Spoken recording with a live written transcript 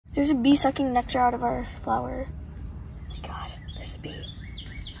There's a bee sucking nectar out of our flower. Oh my gosh, there's a bee.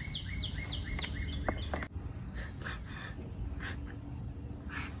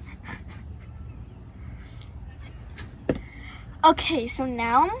 Okay, so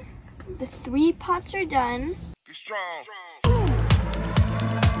now the 3 pots are done. Be strong.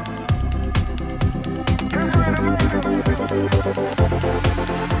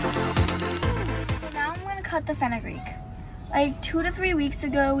 So now I'm gonna cut the fenugreek. Like 2 to 3 weeks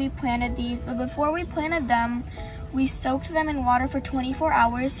ago, we planted these, but before we planted them, we soaked them in water for 24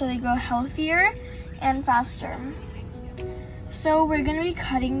 hours so they grow healthier and faster. So we're gonna be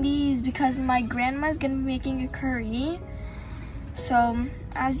cutting these because my grandma's gonna be making a curry. So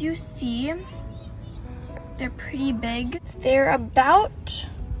as you see, they're pretty big. They're about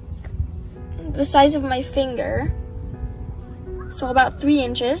the size of my finger, so about 3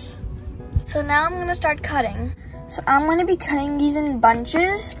 inches. So now I'm gonna start cutting. So I'm gonna be cutting these in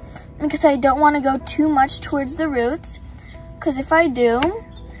bunches because I don't wanna go too much towards the roots, because if I do,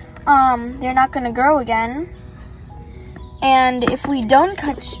 they're not gonna grow again. And if we don't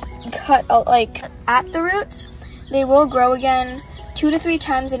cut like at the roots, they will grow again 2 to 3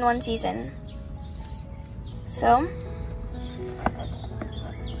 times in one season. So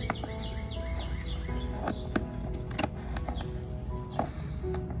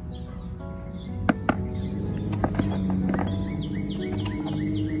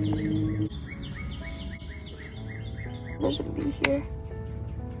there's a bee here.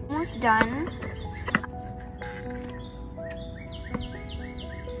 Almost done.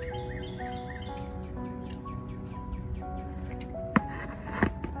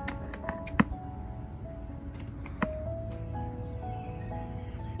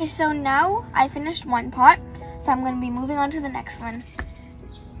 Okay, so now I finished 1 pot, so I'm going to be moving on to the next one.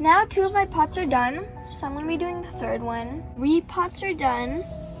 Now 2 of my pots are done, so I'm going to be doing the 3rd one. 3 pots are done,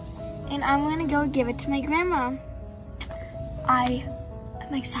 and I'm going to go give it to my grandma. I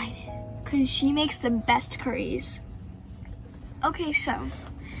am excited because she makes the best curries. Okay, so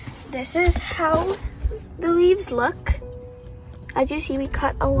this is how the leaves look. As you see, we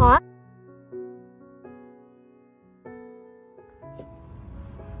cut a lot.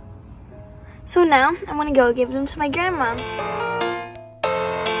 So now I'm gonna go give them to my grandma.